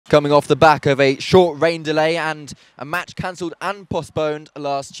Coming off the back of a short rain delay and a match cancelled and postponed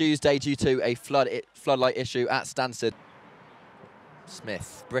last Tuesday due to a floodlight issue at Stansted.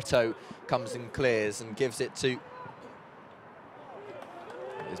 Smith, Brito comes and clears and gives it to...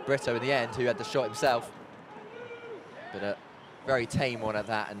 It's Brito in the end who had the shot himself. But a very tame one at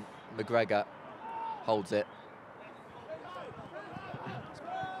that, and McGregor holds it.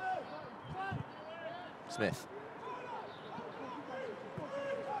 Smith.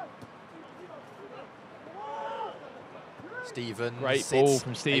 Stevens. Great ball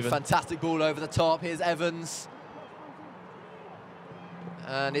from Stevens. A fantastic ball over the top. Here's Evans.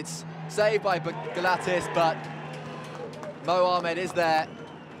 And it's saved by Galatis, but Mo Ahmed is there.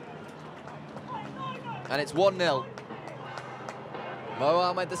 And it's 1-0. Mo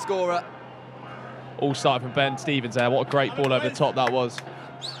Ahmed the scorer. All started from Ben Stevens there. What a great ball over the top that was.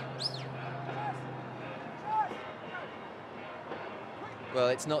 Well,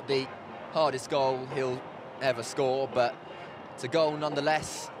 it's not the hardest goal he'll ever score, but it's a goal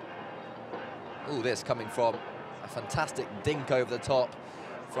nonetheless. Ooh, this coming from a fantastic dink over the top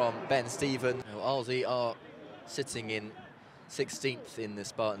from Ben Stevens. Arlesey are sitting in 16th in the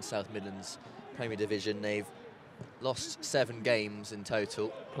Spartan South Midlands Premier Division. They've lost 7 games in total.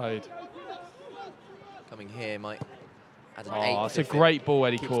 Played. Coming here might add an 8. Oh, it's a great ball,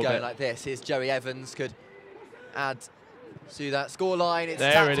 Eddie Corbett. Keeps going like this. Here's Joey Evans, could add to that scoreline. It's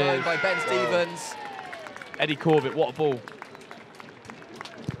there tapped it home is. by Ben Stevens. Eddie Corbett, what a ball.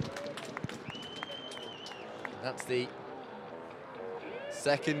 That's the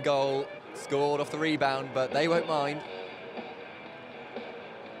second goal scored off the rebound, but they won't mind.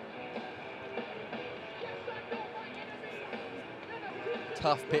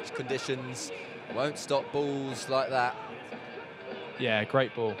 Tough pitch conditions won't stop balls like that. Yeah,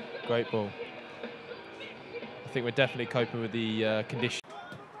 great ball, great ball. I think we're definitely coping with the condition.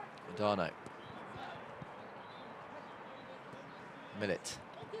 Adano. Millet.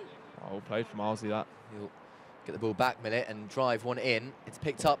 Oh, played from Arlesey that. He'll get the ball back, Millet, and drive one in. It's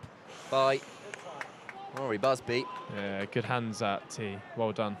picked up by Rory Busby. Yeah, good hands at T.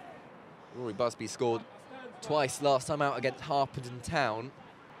 Well done. Rory Busby scored twice last time out against Harpenden Town.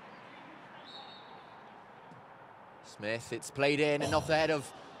 Smith, it's played in and off the head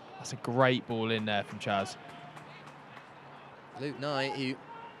of... That's a great ball in there from Chaz. Luke Knight, who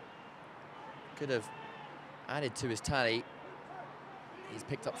could have added to his tally. He's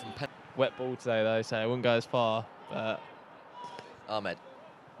picked up some... Wet ball today, though, so it wouldn't go as far, but... Ahmed.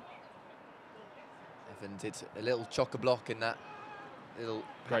 Evans, it's a little chock-a-block in that little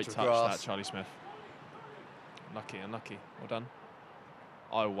great patch touch, of grass. that, Charlie Smith. Unlucky, unlucky. Well done.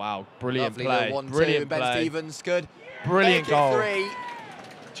 Oh, wow. Brilliant Lovely play. 1-2, Brilliant Ben play. Stevens could Brilliant goal. 3.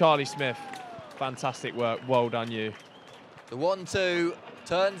 Charlie Smith, fantastic work. Well done, you. The 1-2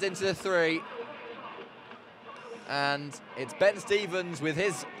 turns into the 3. And it's Ben Stevens with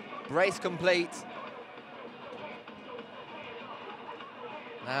his brace complete.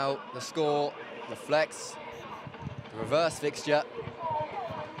 Now the score reflects the reverse fixture.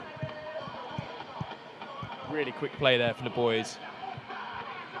 Really quick play there from the boys.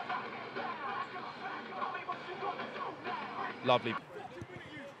 Lovely.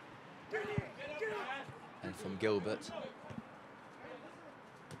 And from Gilbert.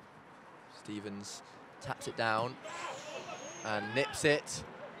 Stevens taps it down and nips it.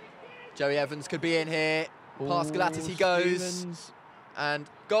 Joey Evans could be in here. Past Galatis he goes. Stevens. And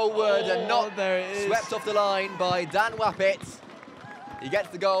goalward and not there it is. Swept off the line by Dan Wappett. He gets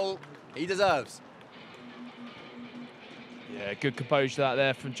the goal he deserves. Yeah, good composure that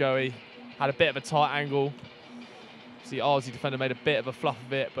there from Joey. Had a bit of a tight angle. The Arlesey defender made a bit of a fluff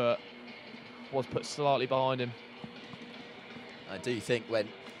of it, but was put slightly behind him. I do think when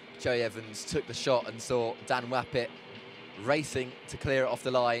Joey Evans took the shot and saw Dan Wappett racing to clear it off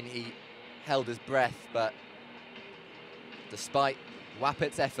the line, he held his breath, but despite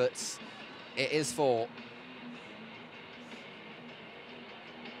Wappett's efforts, it is 4.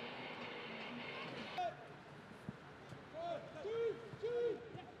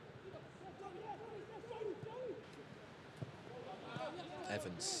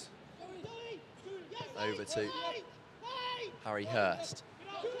 Evans over to Harry Hurst.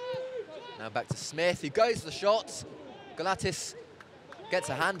 Now back to Smith, who goes for the shot. Galatis gets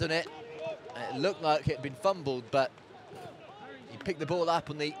a hand on it. And it looked like it had been fumbled, but he picked the ball up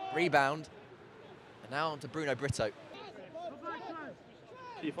on the rebound. And now on to Bruno Brito.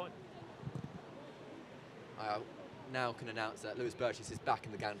 You're fine. I now can announce that Lewis Burgess is back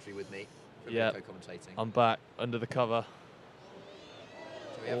in the gantry with me. Yeah, commentating. I'm back under the cover.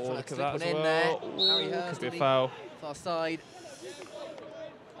 We have Oh, to look at slip that one as in well. there. Ooh, Harry Hurst could be on a the foul. far side.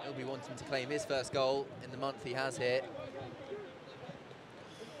 He'll be wanting to claim his first goal in the month he has here.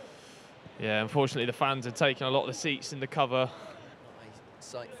 Yeah, unfortunately the fans are taking a lot of the seats in the cover. A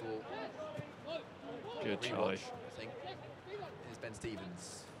sight for Good rewatch, Charlie. I think. Here's Ben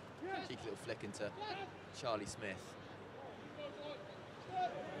Stevens. Cheeky little flick into Charlie Smith.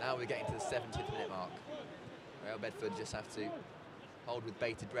 Now we're getting to the 70th minute mark. Real Bedford just have to hold with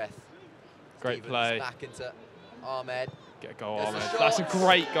bated breath. Great Stevens play. back into Ahmed. Get a goal, There's Ahmed. the That's a shot.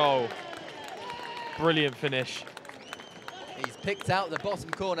 great goal. Brilliant finish. He's picked out the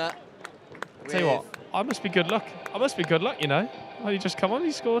bottom corner. Tell you what, I must be good luck. I must be good luck, you know. Oh, you just come on,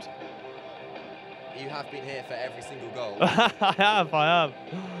 you scored. You have been here for every single goal. I have.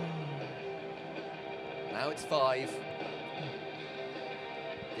 Now it's 5.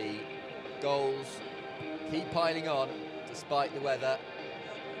 The goals keep piling on despite the weather.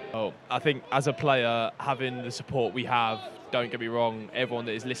 Oh, I think as a player, having the support we have, don't get me wrong, everyone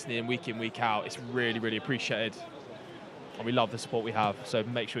that is listening week in, week out, it's really, really appreciated. And we love the support we have, so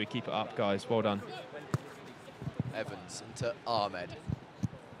make sure you keep it up, guys. Well done. Evans into Ahmed.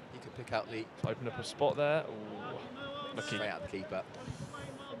 He could pick out the... Open up a spot there. Ooh, lucky. Straight out the keeper.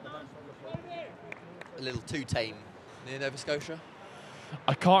 A little too tame near Nova Scotia.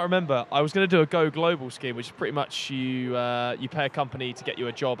 I can't remember. I was going to do a Go Global scheme, which is pretty much you pay a company to get you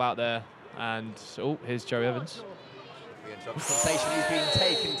a job out there. And, oh, here's Joey Evans. Sensation, he's been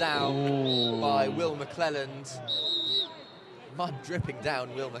taken down by Will McClelland. Mud dripping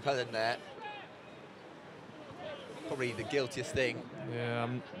down Will McClelland there. Probably the guiltiest thing. Yeah,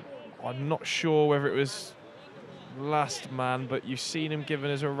 I'm not sure whether it was last man, but you've seen him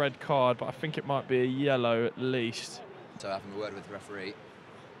given as a red card, but I think it might be a yellow at least. So having a word with the referee.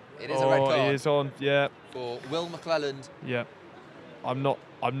 It is a red card. He is on, yeah. For Will McClelland. Yeah. I'm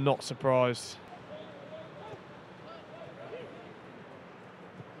not surprised.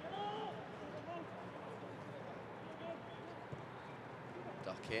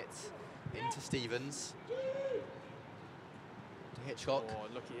 Duckett into Stevens. To Hitchcock. Oh,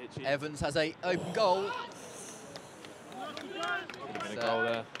 lucky Hitchy. Evans has a open goal. Could have been a goal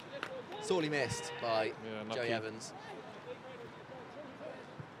there. Sorely missed by Yeah, Joey Evans.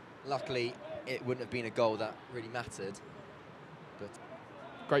 Luckily, it wouldn't have been a goal that really mattered. But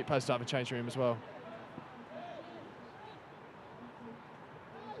great place to have a change room as well.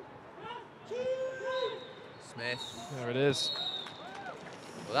 Smith. There it is.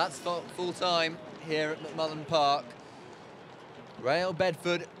 Well, that's full time here at McMullen Park. Real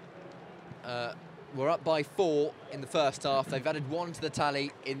Bedford were up by 4 in the first half. They've added 1 to the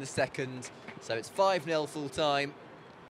tally in the second. So it's 5-0 full time.